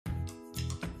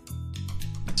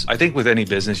I think with any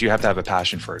business, you have to have a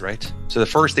passion for it, right? So the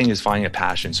first thing is finding a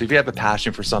passion. So if you have a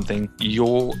passion for something,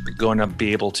 you're going to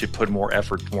be able to put more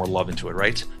effort, more love into it,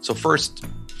 right? So first,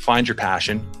 find your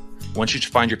passion. Once you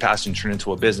find your passion, turn it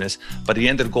into a business. But at the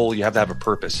end of the goal, you have to have a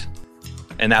purpose.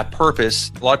 And that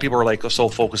purpose, a lot of people are like so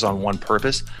focused on one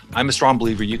purpose. I'm a strong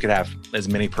believer you could have as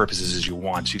many purposes as you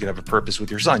want. You could have a purpose with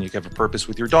your son. You could have a purpose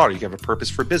with your daughter. You could have a purpose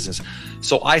for business.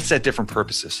 So I set different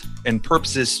purposes, and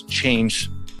purposes change.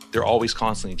 They're always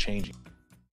constantly changing.